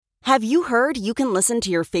Have you heard you can listen to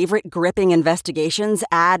your favorite gripping investigations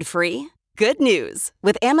ad-free? Good news!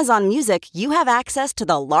 With Amazon Music, you have access to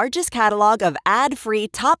the largest catalog of ad-free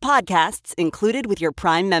top podcasts included with your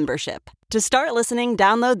Prime membership. To start listening,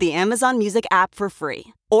 download the Amazon Music app for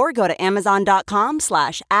free or go to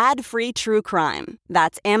amazon.com/ad-free true crime.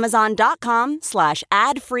 That's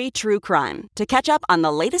amazon.com/ad-free true crime to catch up on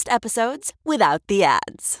the latest episodes without the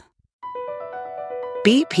ads.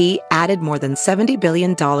 BP added more than $70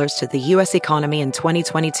 billion to the U.S. economy in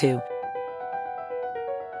 2022.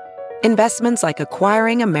 Investments like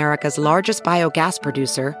acquiring America's largest biogas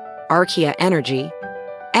producer, Archaea Energy,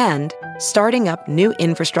 and starting up new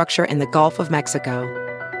infrastructure in the Gulf of Mexico.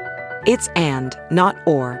 It's and, not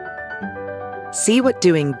or. See what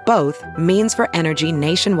doing both means for energy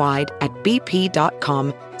nationwide at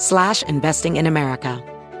bp.com/investing in America.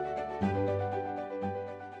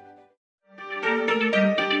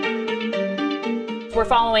 We're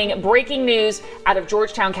following breaking news out of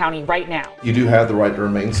Georgetown County right now. You do have the right to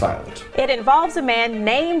remain silent. It involves a man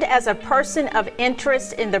named as a person of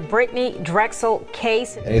interest in the Brittanee Drexel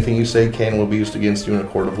case. Anything you say can and will be used against you in a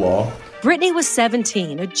court of law. Brittanee was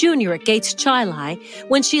 17, a junior at Gates Chi-Li,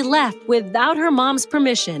 when she left without her mom's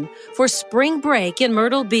permission for spring break in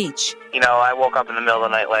Myrtle Beach. You know, I woke up in the middle of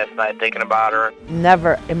the night last night thinking about her.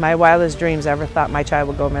 Never in my wildest dreams ever thought my child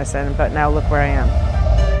would go missing, but now look where I am.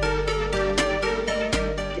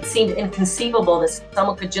 It seemed inconceivable that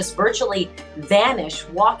someone could just virtually vanish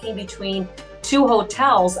walking between two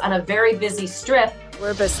hotels on a very busy strip.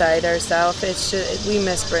 We're beside ourselves. We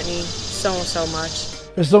miss Brittanee so much.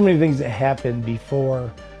 There's so many things that happened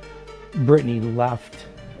before Brittanee left.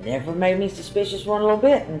 It never made me suspicious one little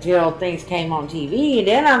bit until things came on TV. And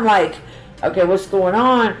then I'm like, okay, what's going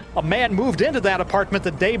on? A man moved into that apartment the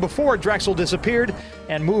day before Drexel disappeared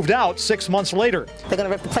and moved out 6 months later. They're going to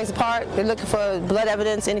rip the place apart. They're looking for blood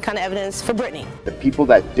evidence, any kind of evidence for Brittanee. The people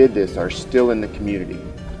that did this are still in the community.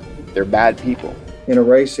 They're bad people. In a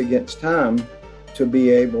race against time to be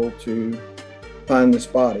able to find this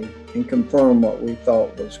body and confirm what we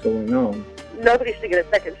thought was going on. Nobody should get a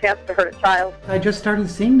second chance to hurt a child. I just started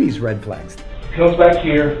seeing these red flags. Comes back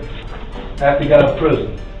here after he got out of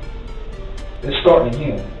prison. It's starting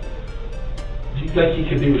again. Do you think he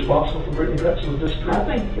could be responsible for Brittanee Drexel's disappearance? I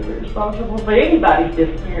think he could be responsible for anybody's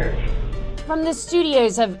disappearance. From the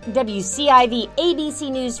studios of WCIV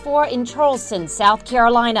ABC News 4 in Charleston, South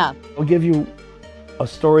Carolina. I'll give you a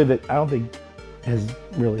story that I don't think has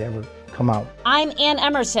really ever come out. I'm Ann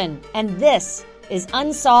Emerson, and this is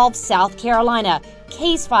Unsolved South Carolina,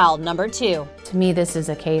 case file number 2. To me, this is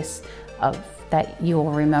a case that you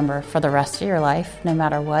will remember for the rest of your life, no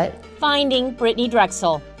matter what. Finding Brittanee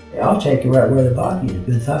Drexel. I'll take you right where the body is,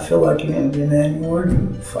 because I feel like you're going to be a man anymore,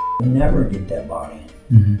 you never get that body.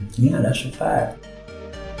 Mm-hmm. Yeah, that's a fact.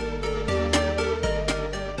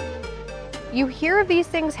 You hear of these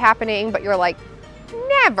things happening, but you're like,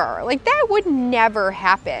 never. Like, that would never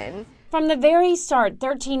happen. From the very start,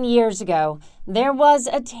 13 years ago, there was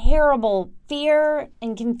a terrible fear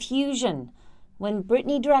and confusion when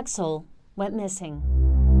Brittanee Drexel went missing.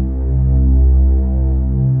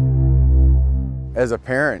 As a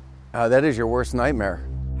parent, that is your worst nightmare.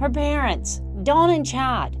 Her parents, Dawn and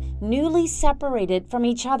Chad, newly separated from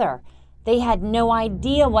each other. They had no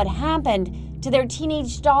idea what happened to their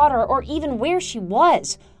teenage daughter or even where she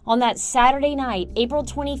was on that Saturday night, April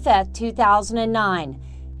 25th, 2009.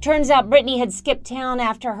 Turns out Brittanee had skipped town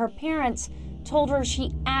after her parents told her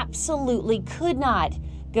she absolutely could not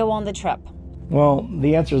go on the trip. Well,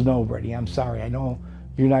 the answer is no, Brittanee. I'm sorry. I know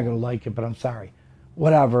you're not going to like it, but I'm sorry.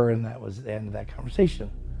 Whatever, and that was the end of that conversation.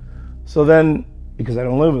 So then, because I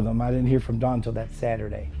don't live with them, I didn't hear from Dawn until that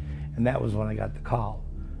Saturday, and that was when I got the call.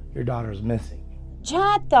 Your daughter's missing.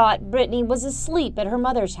 Chad thought Brittanee was asleep at her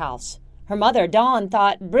mother's house. Her mother, Dawn,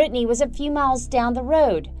 thought Brittanee was a few miles down the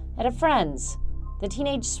road at a friend's. The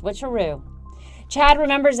teenage switcheroo. Chad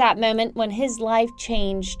remembers that moment when his life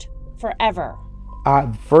changed forever.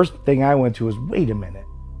 The first thing I went to was, wait a minute.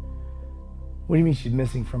 What do you mean she's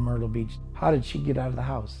missing from Myrtle Beach? How did she get out of the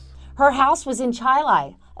house? Her house was in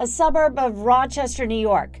Chi-Li, a suburb of Rochester, New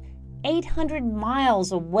York, 800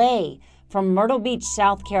 miles away from Myrtle Beach,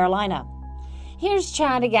 South Carolina. Here's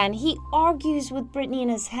Chad again. He argues with Brittanee in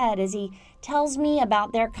his head as he tells me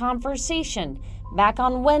about their conversation back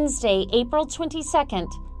on Wednesday, April 22nd,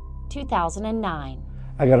 2009.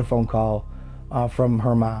 I got a phone call from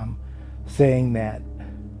her mom saying that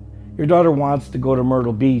your daughter wants to go to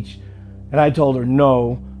Myrtle Beach, and I told her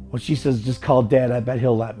no. Well, she says, just call Dad, I bet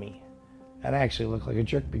he'll let me. And I actually looked like a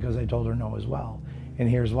jerk because I told her no as well. And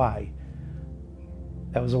here's why.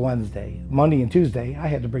 That was a Wednesday. Monday and Tuesday, I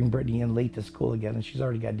had to bring Brittanee in late to school again, and she's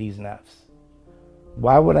already got D's and F's.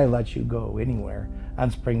 Why would I let you go anywhere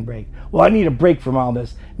on spring break? Well, I need a break from all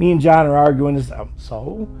this. Me and John are arguing this.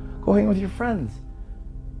 So, go hang with your friends.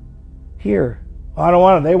 Here. Well, I don't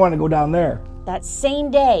want to. They want to go down there. That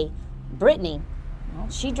same day, Brittanee, well,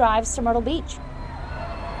 she drives to Myrtle Beach.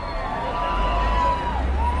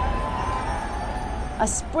 A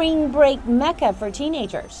spring break mecca for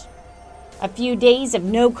teenagers. A few days of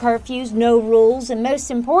no curfews, no rules, and most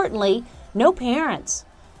importantly, no parents.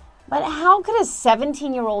 But how could a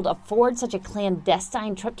 17-year-old afford such a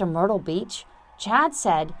clandestine trip to Myrtle Beach? Chad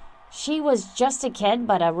said she was just a kid,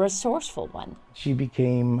 but a resourceful one. She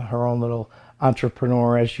became her own little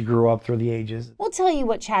entrepreneur as she grew up through the ages. We'll tell you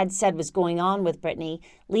what Chad said was going on with Brittanee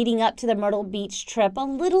leading up to the Myrtle Beach trip a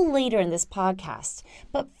little later in this podcast.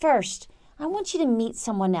 But first, I want you to meet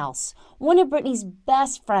someone else, one of Brittanee's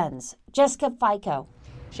best friends, Jessica Fico.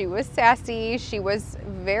 She was sassy. She was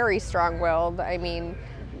very strong-willed. I mean,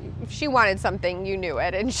 if she wanted something, you knew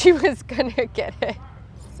it, and she was going to get it.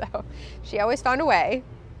 So she always found a way.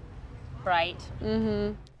 Right.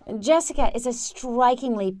 Jessica is a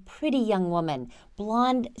strikingly pretty young woman.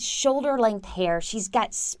 Blonde, shoulder-length hair. She's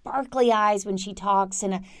got sparkly eyes when she talks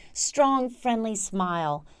and a strong, friendly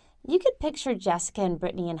smile. You could picture Jessica and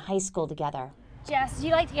Brittanee in high school together. Jess, do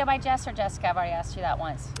you like to go by Jess or Jessica? I've already asked you that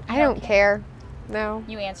once. I don't care. No.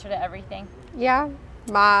 You answer to everything? Yeah.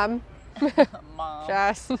 Mom. Mom.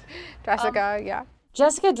 Jess. Jessica, yeah.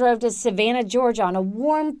 Jessica drove to Savannah, Georgia on a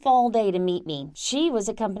warm fall day to meet me. She was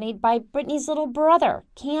accompanied by Brittanee's little brother,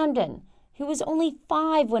 Camden, who was only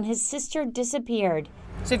 5 when his sister disappeared.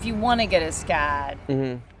 So if you want to get a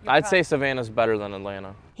SCAD. I'd say Savannah's better than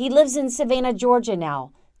Atlanta. He lives in Savannah, Georgia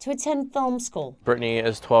now to attend film school. Brittanee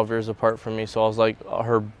is 12 years apart from me, so I was like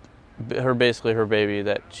her basically her baby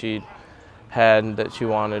that she had, that she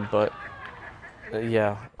wanted, but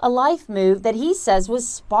yeah. A life move that he says was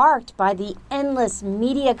sparked by the endless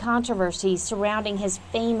media controversy surrounding his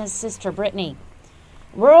famous sister Brittanee.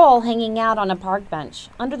 We're all hanging out on a park bench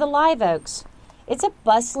under the live oaks. It's a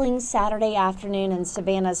bustling Saturday afternoon in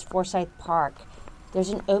Savannah's Forsyth Park. There's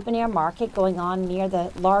an open-air market going on near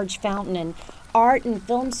the large fountain and art and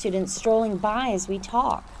film students strolling by as we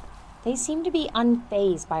talk. They seem to be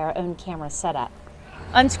unfazed by our own camera setup.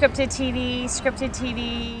 Unscripted TV, scripted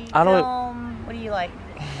TV, film, what do you like?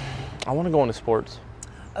 I want to go into sports.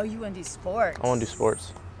 Oh, you want to do sports? I want to do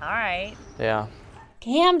sports. All right. Yeah.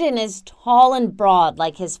 Camden is tall and broad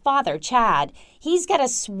like his father, Chad. He's got a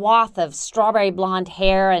swath of strawberry blonde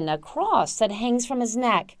hair and a cross that hangs from his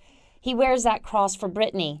neck. He wears that cross for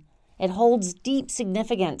Brittanee. It holds deep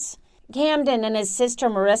significance. Camden and his sister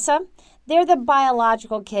Marissa, they're the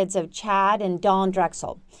biological kids of Chad and Dawn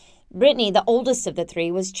Drexel. Brittanee, the oldest of the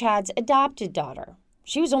three, was Chad's adopted daughter.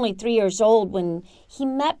 She was only 3 years old when he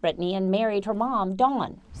met Brittanee and married her mom,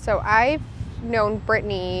 Dawn. So I've known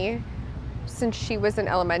Brittanee since she was in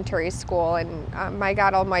elementary school, and my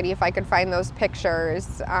God almighty, if I could find those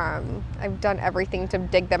pictures. I've done everything to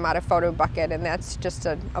dig them out of photo bucket, and that's just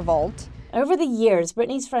a vault. Over the years,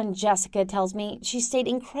 Brittanee's friend Jessica tells me she stayed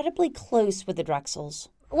incredibly close with the Drexels.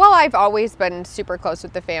 Well, I've always been super close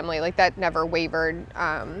with the family. Like, that never wavered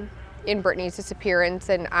in Brittanee's disappearance,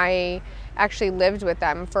 and I actually lived with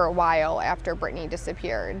them for a while after Brittanee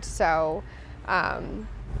disappeared. So,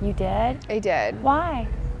 you did? I did. Why?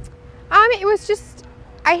 It was just,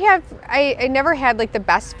 I never had like the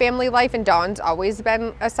best family life, and Dawn's always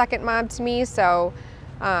been a second mom to me. So,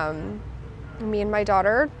 me and my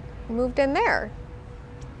daughter moved in there.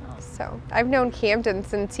 So I've known Camden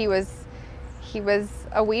since he was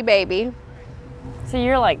a wee baby. So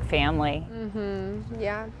you're like family.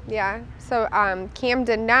 Yeah. So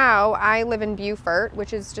Camden now, I live in Beaufort,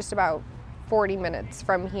 which is just about 40 minutes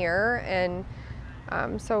from here, and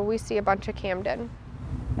so we see a bunch of Camden.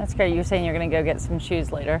 That's great. You're saying you're going to go get some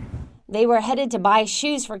shoes later. They were headed to buy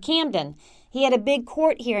shoes for Camden. He had a big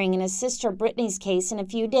court hearing in his sister Brittanee's case in a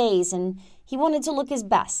few days, and he wanted to look his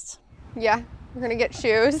best. Yeah, we're going to get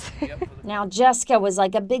shoes. Now, Jessica was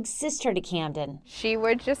like a big sister to Camden. She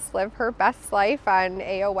would just live her best life on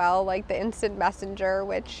AOL, like the instant messenger,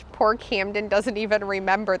 which poor Camden doesn't even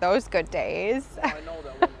remember those good days. Oh, I know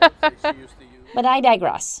that one she used to use. But I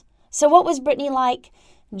digress. So what was Brittanee like?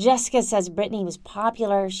 Jessica says Brittanee was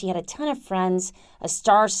popular. She had a ton of friends, a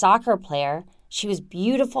star soccer player. She was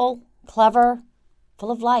beautiful, clever,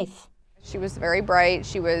 full of life. She was very bright.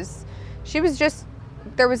 She was just,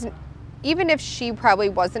 even if she probably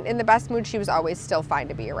wasn't in the best mood, she was always still fine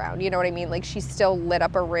to be around. You know what I mean? Like, she still lit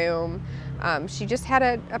up a room. She just had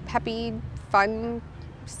a peppy, fun,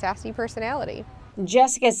 sassy personality.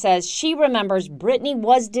 Jessica says she remembers Brittanee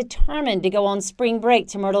was determined to go on spring break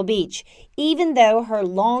to Myrtle Beach, even though her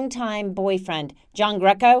longtime boyfriend, John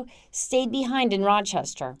Greco, stayed behind in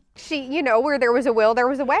Rochester. She, you know, where there was a will, there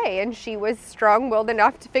was a way, and she was strong-willed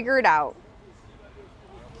enough to figure it out.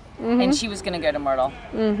 And she was going to go to Myrtle.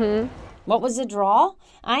 Mm-hmm. What was the draw?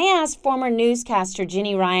 I asked former newscaster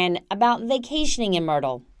Ginny Ryan about vacationing in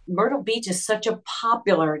Myrtle. Myrtle Beach is such a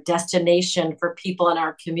popular destination for people in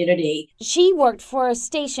our community. She worked for a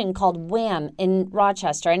station called Wham in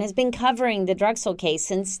Rochester and has been covering the Drexel case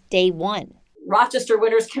since day one. Rochester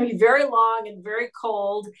winters can be very long and very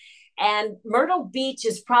cold, and Myrtle Beach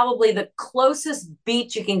is probably the closest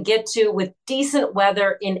beach you can get to with decent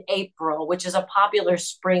weather in April, which is a popular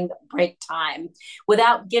spring break time,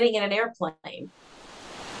 without getting in an airplane.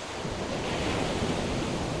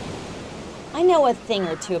 I know a thing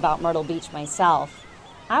or two about Myrtle Beach myself.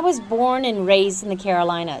 I was born and raised in the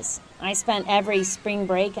Carolinas. I spent every spring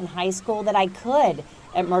break in high school that I could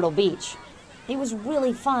at Myrtle Beach. It was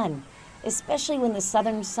really fun, especially when the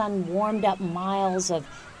southern sun warmed up miles of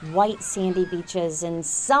white sandy beaches and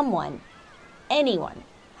anyone,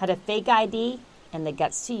 had a fake ID and the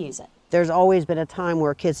guts to use it. There's always been a time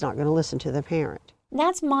where a kid's not going to listen to their parent.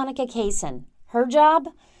 That's Monica Kaysen. Her job?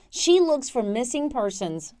 She looks for missing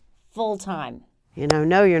persons full time. You know,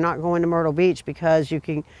 no, you're not going to Myrtle Beach because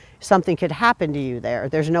something could happen to you there.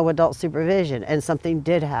 There's no adult supervision, and something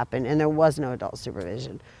did happen, and there was no adult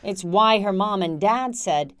supervision. It's why her mom and dad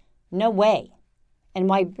said, no way, and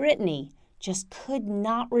why Brittanee just could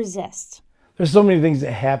not resist. There's so many things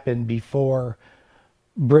that happened before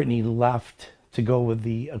Brittanee left to go with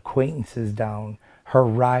the acquaintances down her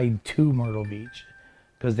ride to Myrtle Beach,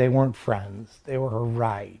 because they weren't friends. They were her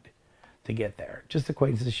ride to get there. Just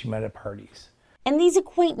acquaintances she met at parties. And these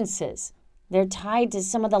acquaintances, they're tied to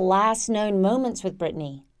some of the last known moments with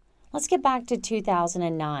Brittanee. Let's get back to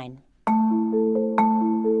 2009.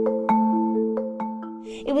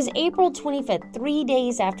 It was April 25th, 3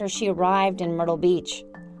 days after she arrived in Myrtle Beach.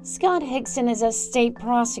 Scott Hickson is a state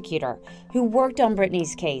prosecutor who worked on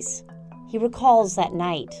Brittanee's case. He recalls that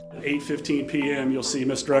night. At 8:15 p.m., you'll see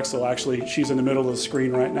Miss Drexel. Actually, she's in the middle of the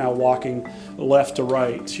screen right now, walking left to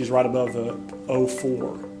right. She's right above the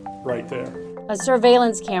 04, right there. A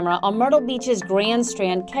surveillance camera on Myrtle Beach's Grand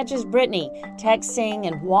Strand catches Brittanee texting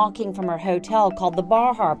and walking from her hotel called the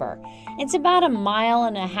Bar Harbor. It's about 1.5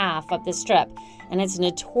 miles up the strip, and it's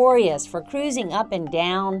notorious for cruising up and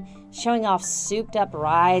down, showing off souped-up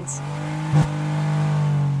rides,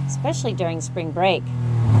 especially during spring break.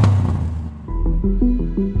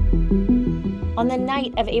 On the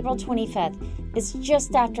night of April 25th, it's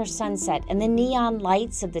just after sunset and the neon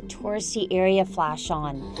lights of the touristy area flash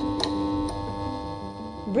on.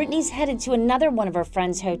 Brittanee's headed to another one of her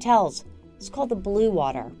friend's hotels. It's called the Blue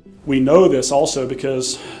Water. We know this also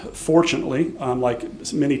because, fortunately,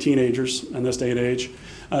 like many teenagers in this day and age,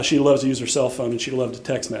 she loves to use her cell phone and she loved to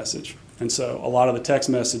text message. And so a lot of the text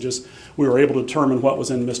messages, we were able to determine what was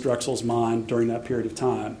in Miss Drexel's mind during that period of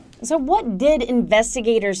time. So what did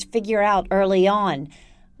investigators figure out early on?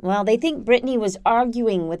 Well, they think Brittanee was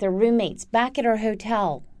arguing with her roommates back at her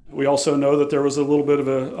hotel. We also know that there was a little bit of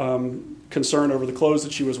a concern over the clothes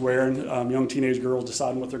that she was wearing, young teenage girls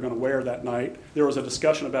deciding what they're going to wear that night. There was a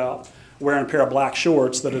discussion about wearing a pair of black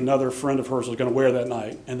shorts that another friend of hers was going to wear that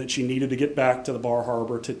night, and that she needed to get back to the Bar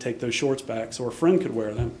Harbor to take those shorts back so her friend could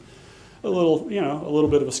wear them. A little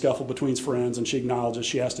bit of a scuffle between friends, and she acknowledges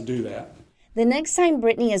she has to do that. The next time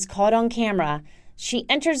Brittanee is caught on camera, she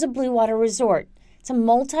enters a Blue Water resort. It's a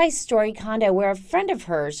multi-story condo where a friend of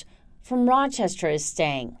hers from Rochester is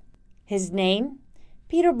staying. His name?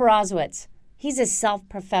 Peter Brozowitz. He's a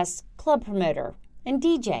self-professed club promoter and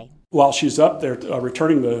DJ. While she's up there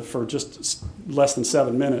returning for just less than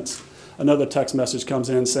 7 minutes, another text message comes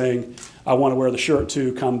in saying, I want to wear the shirt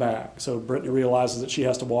too, come back. So Brittanee realizes that she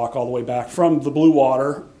has to walk all the way back from the Blue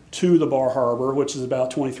Water to the Bar Harbor, which is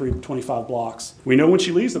about 25 blocks. We know when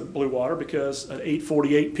she leaves the Blue Water because at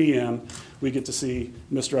 8:48 p.m. we get to see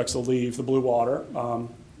Miss Drexel leave the Blue Water, and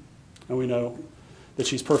we know that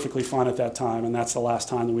she's perfectly fine at that time, and that's the last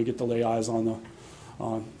time that we get to lay eyes on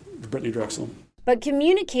Brittanee Drexel. But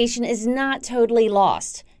communication is not totally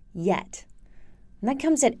lost yet. And that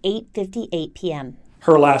comes at 8:58 p.m.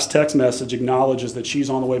 Her last text message acknowledges that she's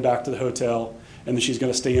on the way back to the hotel and that she's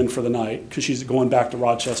going to stay in for the night because she's going back to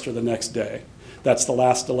Rochester the next day. That's the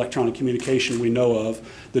last electronic communication we know of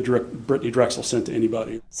that Brittanee Drexel sent to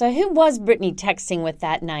anybody. So who was Brittanee texting with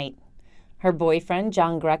that night? Her boyfriend,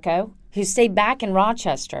 John Greco, who stayed back in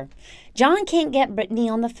Rochester. John can't get Brittanee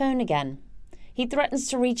on the phone again. He threatens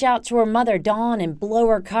to reach out to her mother, Dawn, and blow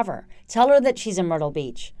her cover, tell her that she's in Myrtle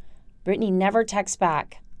Beach. Brittanee never texts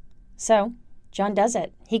back. So John does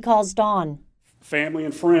it. He calls Dawn. Family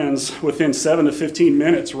and friends within 7 to 15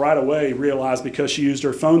 minutes right away realized because she used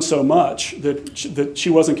her phone so much that she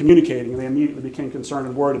wasn't communicating. They immediately became concerned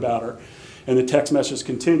and worried about her. And the text messages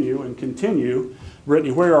continue and continue.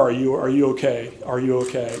 Brittanee, where are you? Are you okay? Are you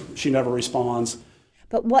okay? She never responds.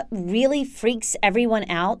 But what really freaks everyone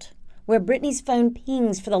out? Where Brittanee's phone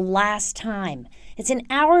pings for the last time. It's an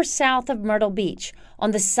hour south of Myrtle Beach, on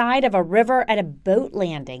the side of a river at a boat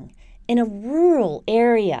landing, in a rural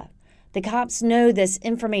area. The cops know this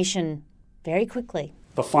information very quickly.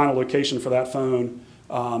 The final location for that phone,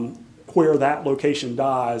 where that location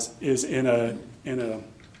dies, is in a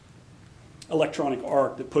electronic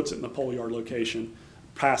arc that puts it in the pole yard location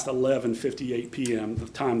past 11:58 p.m., the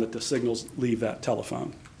time that the signals leave that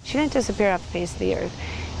telephone. She didn't disappear off the face of the earth.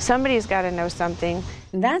 Somebody's got to know something.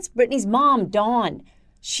 That's Brittanee's mom, Dawn.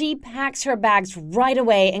 She packs her bags right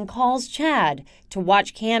away and calls Chad to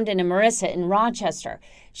watch Camden and Marissa in Rochester.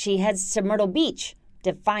 She heads to Myrtle Beach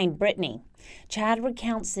to find Brittanee. Chad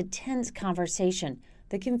recounts the tense conversation.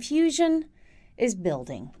 The confusion is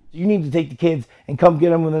building. You need to take the kids and come get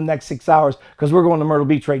them within the next 6 hours because we're going to Myrtle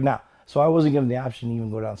Beach right now. So I wasn't given the option to even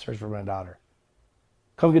go down and search for my daughter.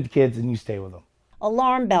 Come get the kids and you stay with them.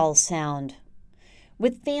 Alarm bells sound.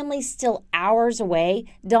 With family still hours away,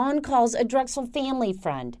 Dawn calls a Drexel family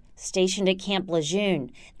friend stationed at Camp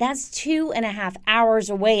Lejeune. That's 2.5 hours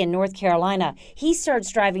away in North Carolina. He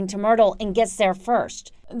starts driving to Myrtle and gets there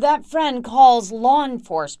first. That friend calls law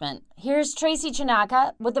enforcement. Here's Tracy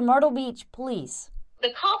Chinaka with the Myrtle Beach Police.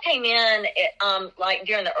 The call came in like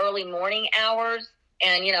during the early morning hours.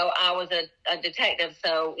 And, I was a detective,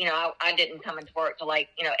 so, I didn't come into work till 8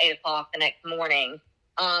 o'clock the next morning.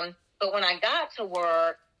 But when I got to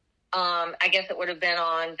work, I guess it would have been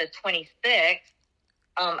on the 26th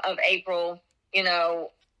of April,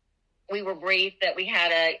 we were briefed that we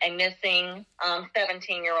had a missing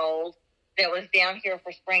 17-year-old that was down here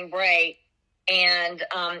for spring break. And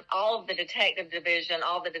all of the detective division,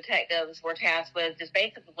 all the detectives were tasked with just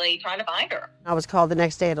basically trying to find her. I was called the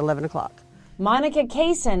next day at 11 o'clock. Monica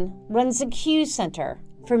Kaysen runs the Q Center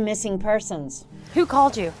for Missing Persons. Who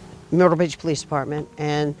called you? Myrtle Beach Police Department,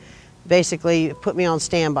 and basically put me on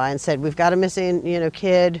standby and said, we've got a missing,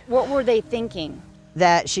 kid. What were they thinking?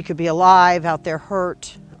 That she could be alive, out there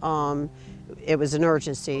hurt. It was an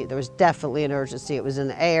urgency. There was definitely an urgency. It was in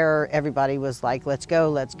the air. Everybody was like, let's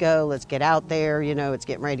go, let's get out there. It's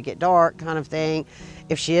getting ready to get dark kind of thing.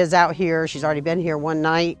 If she is out here, she's already been here one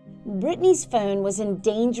night. Brittanee's phone was in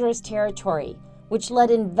dangerous territory, which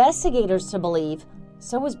led investigators to believe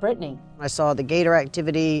so was Brittanee. I saw the gator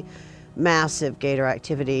activity, massive gator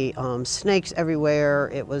activity, snakes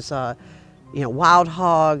everywhere. It was, wild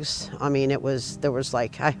hogs. I mean, there was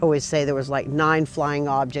like, I always say there was like 9 flying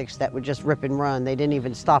objects that would just rip and run. They didn't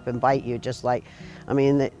even stop and bite you,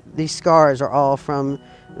 these scars are all from,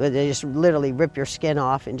 they just literally rip your skin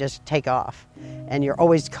off and just take off. And you're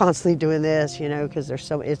always constantly doing this, because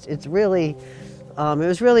there's it's really, it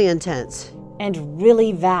was really intense. And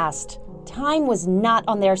really vast. Time was not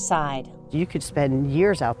on their side. You could spend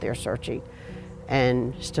years out there searching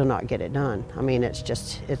and still not get it done. I mean,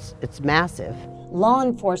 it's massive. Law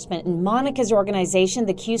enforcement and Monica's organization,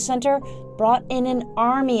 the Q Center, brought in an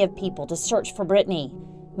army of people to search for Brittanee.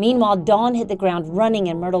 Meanwhile, Dawn hit the ground running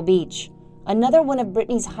in Myrtle Beach. Another one of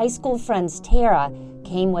Brittanee's high school friends, Tara,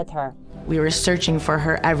 came with her. We were searching for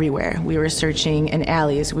her everywhere. We were searching in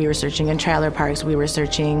alleys. We were searching in trailer parks. We were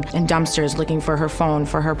searching in dumpsters, looking for her phone,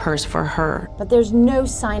 for her purse, for her. But there's no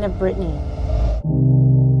sign of Brittanee.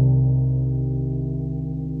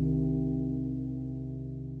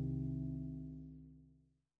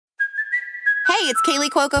 Hey, it's Kaylee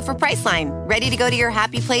Cuoco for Priceline. Ready to go to your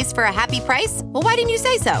happy place for a happy price? Well, why didn't you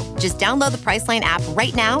say so? Just download the Priceline app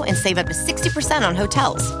right now and save up to 60% on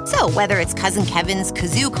hotels. So whether it's Cousin Kevin's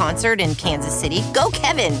Kazoo Concert in Kansas City, go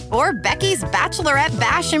Kevin, or Becky's Bachelorette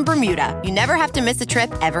Bash in Bermuda, you never have to miss a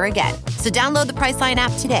trip ever again. So download the Priceline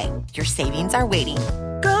app today. Your savings are waiting.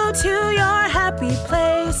 Go to your happy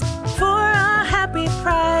place for a happy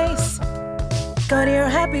price. Go to your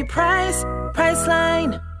happy price,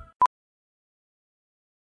 Priceline.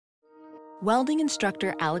 Welding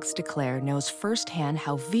instructor Alex DeClaire knows firsthand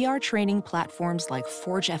how VR training platforms like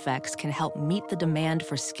ForgeFX can help meet the demand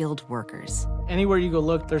for skilled workers. Anywhere you go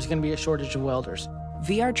look, there's going to be a shortage of welders.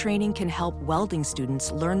 VR training can help welding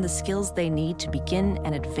students learn the skills they need to begin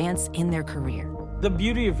and advance in their career. The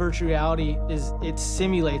beauty of virtual reality is it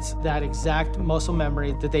simulates that exact muscle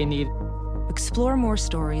memory that they need. Explore more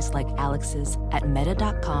stories like Alex's at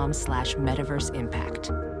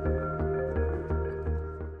meta.com/metaverseimpact.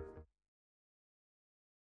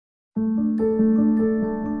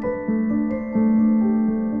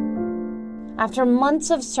 After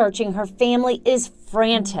months of searching, her family is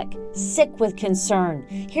frantic, sick with concern.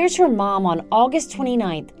 Here's her mom on August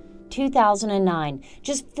 29th, 2009,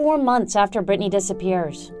 just 4 months after Brittanee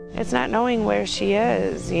disappears. It's not knowing where she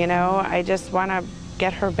is, you know. I just want to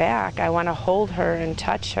get her back. I want to hold her and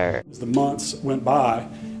touch her. As the months went by,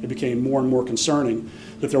 it became more and more concerning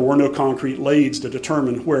that there were no concrete leads to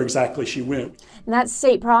determine where exactly she went. And that's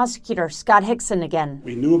State Prosecutor Scott Hickson again.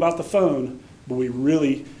 We knew about the phone, but we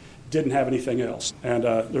really didn't have anything else. And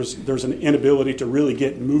there's an inability to really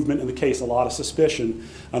get movement in the case, a lot of suspicion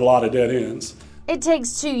and a lot of dead ends. It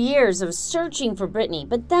takes 2 years of searching for Brittanee,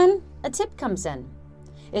 but then a tip comes in.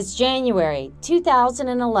 It's January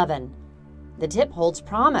 2011. The tip holds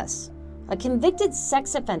promise. A convicted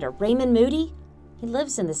sex offender, Raymond Moody, he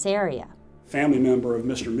lives in this area. Family member of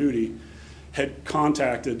Mr. Moody had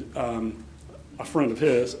contacted a friend of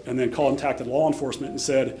his and then contacted law enforcement and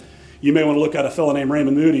said, you may want to look at a fellow named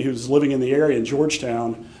Raymond Moody who's living in the area in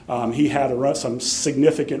Georgetown. He had some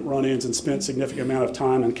significant run-ins and spent significant amount of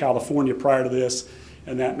time in California prior to this,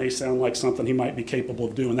 and that may sound like something he might be capable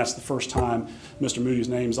of doing. That's the first time Mr. Moody's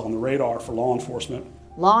name's on the radar for law enforcement.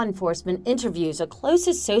 Law enforcement interviews a close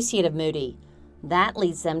associate of Moody. That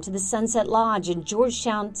leads them to the Sunset Lodge in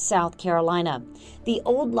Georgetown, South Carolina. The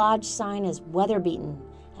old lodge sign is weather-beaten,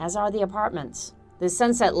 as are the apartments. The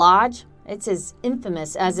Sunset Lodge, it's as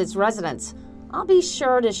infamous as its residents. I'll be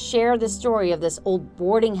sure to share the story of this old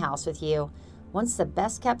boarding house with you, once the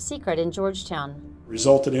best-kept secret in Georgetown.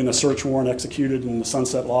 Resulted in a search warrant executed in the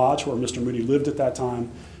Sunset Lodge, where Mr. Moody lived at that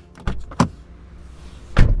time.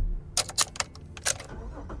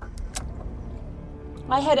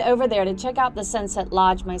 I head over there to check out the Sunset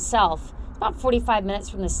Lodge myself, about 45 minutes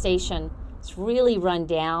from the station. It's really run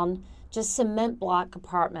down, just cement block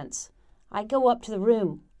apartments. I go up to the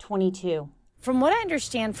room 22. From what I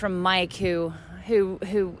understand from Mike, who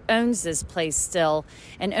owns this place still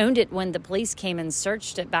and owned it when the police came and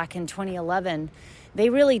searched it back in 2011, they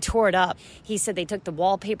really tore it up. He said they took the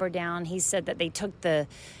wallpaper down. He said that they took the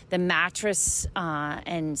mattress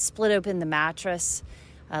and split open the mattress,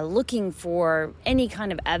 looking for any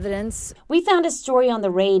kind of evidence. We found a story on the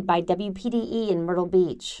raid by WPDE in Myrtle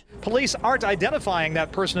Beach. Police aren't identifying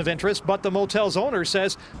that person of interest, but the motel's owner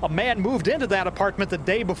says a man moved into that apartment the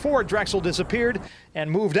day before Drexel disappeared and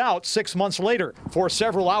moved out 6 months later. For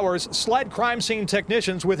several hours, SLED crime scene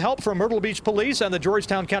technicians with help from Myrtle Beach Police and the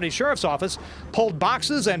Georgetown County Sheriff's Office pulled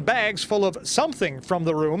boxes and bags full of something from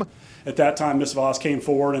the room. At that time, Ms. Voss came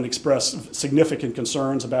forward and expressed significant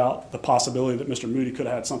concerns about the possibility that Mr. Moody could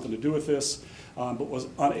have had something to do with this, but was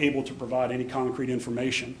unable to provide any concrete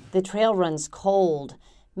information. The trail runs cold.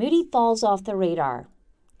 Moody falls off the radar.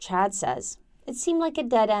 Chad says it seemed like a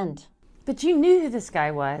dead end. But you knew who this guy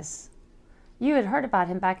was. You had heard about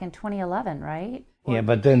him back in 2011, right? Yeah,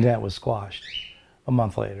 but then that was squashed a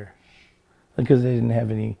month later because they didn't have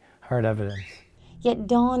any hard evidence. Yet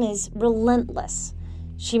Dawn is relentless.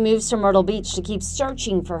 She moves to Myrtle Beach to keep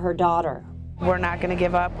searching for her daughter. We're not going to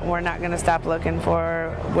give up. We're not going to stop looking for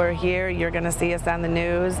her. We're here. You're going to see us on the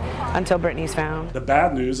news until Brittanee's found. The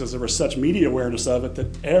bad news is there was such media awareness of it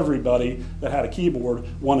that everybody that had a keyboard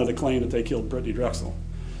wanted to claim that they killed Brittanee Drexel.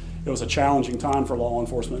 It was a challenging time for law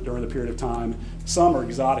enforcement during the period of time. Some are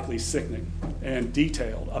exotically sickening and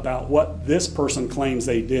detailed about what this person claims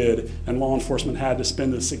they did, and law enforcement had to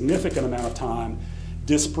spend a significant amount of time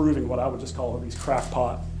disproving what I would just call these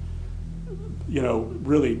crackpot,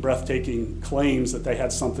 really breathtaking claims that they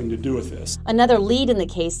had something to do with this. Another lead in the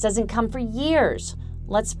case doesn't come for years.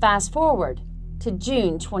 Let's fast forward to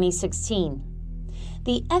June 2016.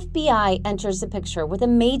 The FBI enters the picture with a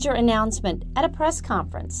major announcement at a press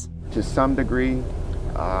conference. To some degree,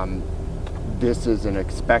 this is an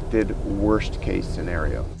expected worst-case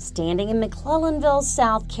scenario. Standing in McClellanville,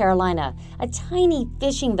 South Carolina, a tiny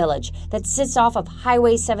fishing village that sits off of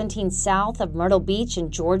Highway 17 south of Myrtle Beach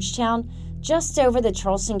in Georgetown, just over the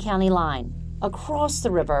Charleston County line, across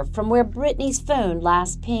the river from where Brittanee's phone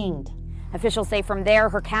last pinged. Officials say from there,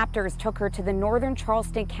 her captors took her to the northern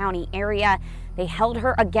Charleston County area. They held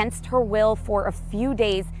her against her will for a few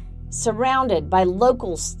days. Surrounded by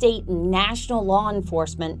local, state, and national law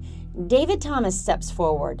enforcement, David Thomas steps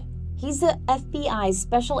forward. He's the FBI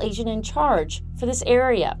special agent in charge for this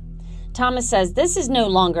area. Thomas says this is no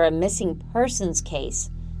longer a missing persons case.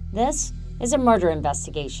 This is a murder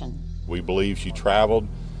investigation. We believe she traveled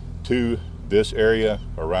to this area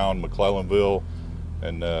around McClellanville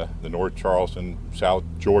and the North Charleston, South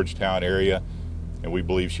Georgetown area, and we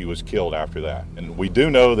believe she was killed after that. And we do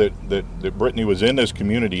know that Brittanee was in this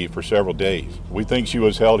community for several days. We think she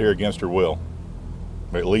was held here against her will,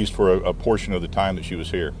 at least for a portion of the time that she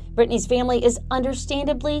was here. Brittanee's family is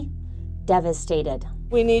understandably devastated.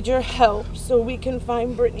 We need your help so we can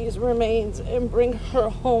find Brittanee's remains and bring her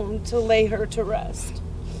home to lay her to rest.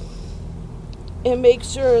 And make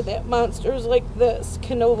sure that monsters like this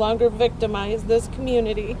can no longer victimize this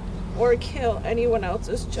community or kill anyone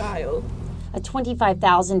else's child. A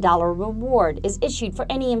 $25,000 reward is issued for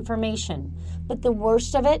any information. But the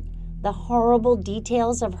worst of it, the horrible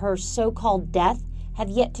details of her so-called death have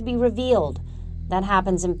yet to be revealed. That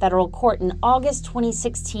happens in federal court in August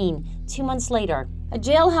 2016, 2 months later. A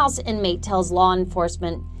jailhouse inmate tells law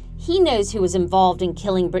enforcement he knows who was involved in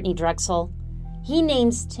killing Brittanee Drexel. He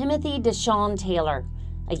names Timothy Deshawn Taylor,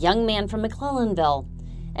 a young man from McClellanville.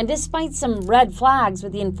 And despite some red flags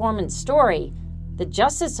with the informant's story, the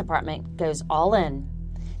Justice Department goes all in.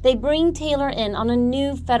 They bring Taylor in on a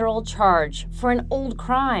new federal charge for an old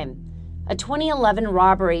crime, a 2011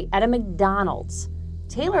 robbery at a McDonald's.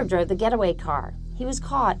 Taylor drove the getaway car. He was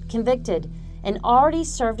caught, convicted, and already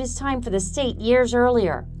served his time for the state years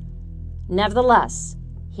earlier. Nevertheless,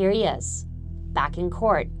 here he is, back in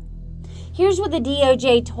court. Here's what the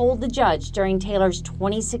DOJ told the judge during Taylor's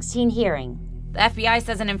 2016 hearing. The FBI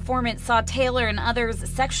says an informant saw Taylor and others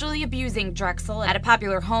sexually abusing Drexel at a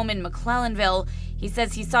popular home in McClellanville. He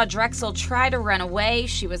says he saw Drexel try to run away.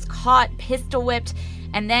 She was caught, pistol whipped,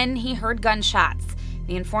 and then he heard gunshots.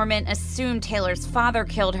 The informant assumed Taylor's father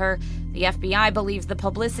killed her. The FBI believes the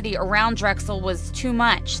publicity around Drexel was too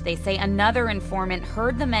much. They say another informant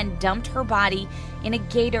heard the men dumped her body in a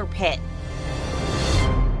gator pit.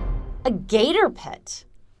 A gator pit?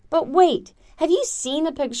 But wait, have you seen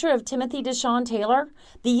a picture of Timothy Deshawn Taylor?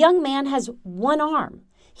 The young man has one arm.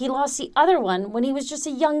 He lost the other one when he was just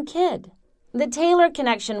a young kid. The Taylor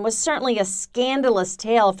connection was certainly a scandalous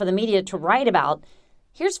tale for the media to write about.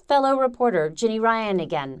 Here's fellow reporter Ginny Ryan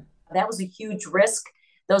again. That was a huge risk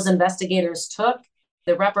those investigators took.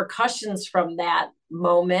 The repercussions from that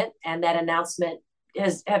moment and that announcement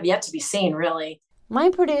have yet to be seen, really. My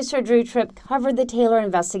producer, Drew Tripp, covered the Taylor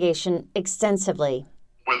investigation extensively.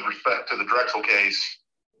 With respect to the Drexel case,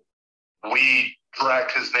 we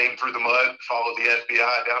dragged his name through the mud, followed the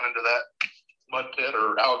FBI down into that mud pit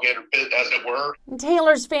or alligator pit, as it were.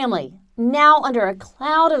 Taylor's family, now under a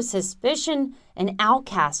cloud of suspicion and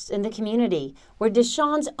outcasts in the community, where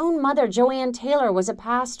Deshawn's own mother, Joanne Taylor, was a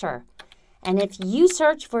pastor. And if you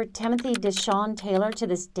search for Timothy Deshawn Taylor to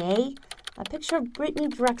this day, a picture of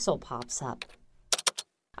Brittanee Drexel pops up.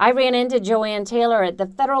 I ran into Joanne Taylor at the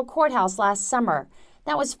federal courthouse last summer.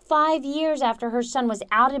 That was 5 years after her son was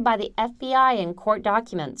outed by the FBI in court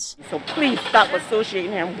documents. So please stop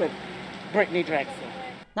associating him with Brittanee Drexel.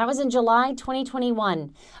 That was in July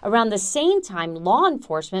 2021. Around the same time, law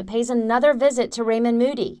enforcement pays another visit to Raymond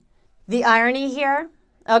Moody. The irony here?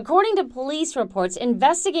 According to police reports,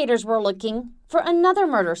 investigators were looking for another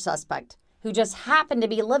murder suspect who just happened to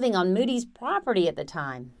be living on Moody's property at the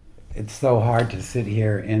time. It's so hard to sit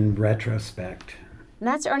here in retrospect. And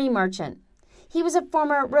that's Ernie Merchant. He was a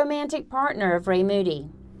former romantic partner of Ray Moody.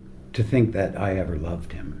 To think that I ever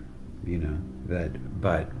loved him,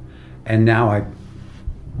 and now I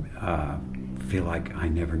feel like I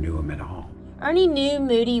never knew him at all. Ernie knew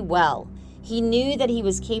Moody well. He knew that he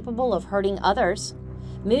was capable of hurting others.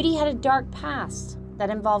 Moody had a dark past that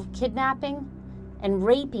involved kidnapping and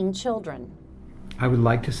raping children. I would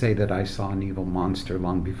like to say that I saw an evil monster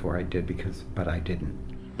long before I did, but I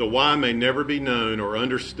didn't. The why may never be known or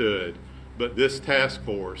understood, but this task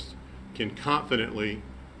force can confidently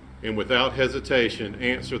and without hesitation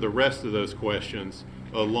answer the rest of those questions,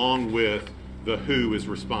 along with the who is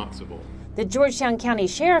responsible. The Georgetown County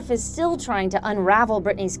Sheriff is still trying to unravel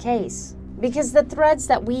Brittanee's case, because the threads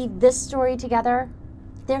that weave this story together,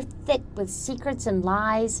 they're thick with secrets and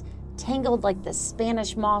lies, tangled like the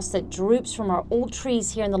Spanish moss that droops from our old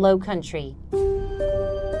trees here in the Low Country.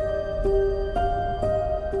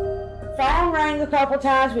 Phone rang a couple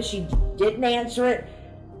times, but she didn't answer it.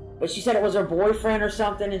 But she said it was her boyfriend or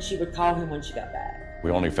something, and she would call him when she got back.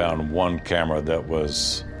 We only found one camera that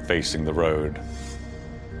was facing the road.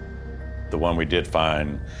 The one we did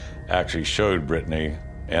find actually showed Brittanee,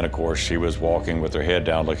 and of course she was walking with her head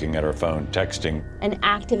down looking at her phone, texting. An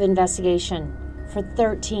active investigation for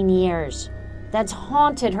 13 years that's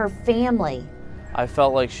haunted her family. I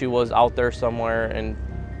felt like she was out there somewhere and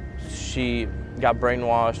she got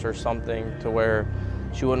brainwashed or something to where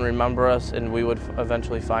she wouldn't remember us and we would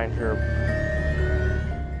eventually find her.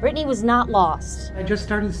 Brittanee was not lost. I just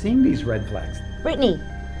started seeing these red flags. Brittanee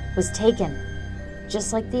was taken,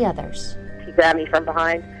 just like the others. He grabbed me from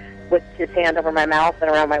behind with his hand over my mouth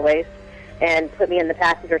and around my waist and put me in the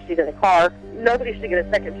passenger seat of the car. Nobody should get a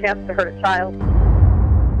second chance to hurt a child.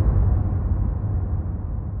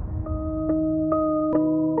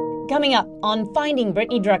 Coming up on Finding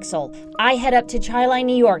Brittanee Drexel, I head up to Chi-Line,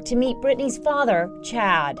 New York to meet Brittanee's father,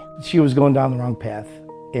 Chad. She was going down the wrong path,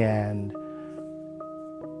 and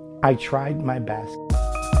I tried my best.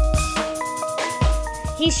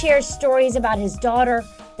 He shares stories about his daughter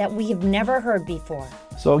that we have never heard before.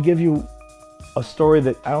 So I'll give you a story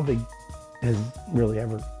that I don't think has really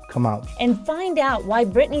ever come out. And find out why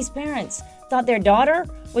Brittanee's parents thought their daughter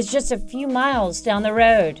was just a few miles down the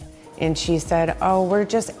road. And she said, oh, we're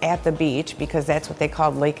just at the beach, because that's what they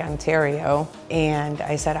called Lake Ontario. And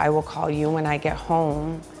I said, I will call you when I get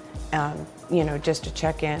home, just to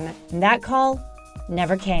check in. And that call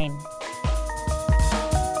never came.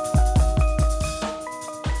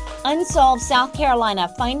 Unsolved South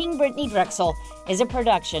Carolina, Finding Brittanee Drexel is a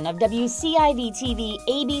production of WCIV-TV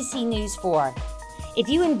ABC News 4. If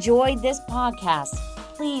you enjoyed this podcast,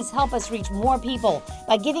 please help us reach more people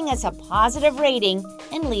by giving us a positive rating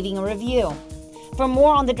and leaving a review. For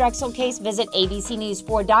more on the Drexel case, visit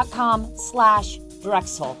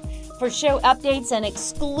abcnews4.com/Drexel. For show updates and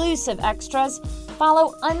exclusive extras,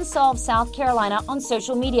 follow Unsolved South Carolina on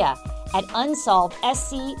social media at Unsolved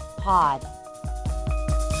SC Pod.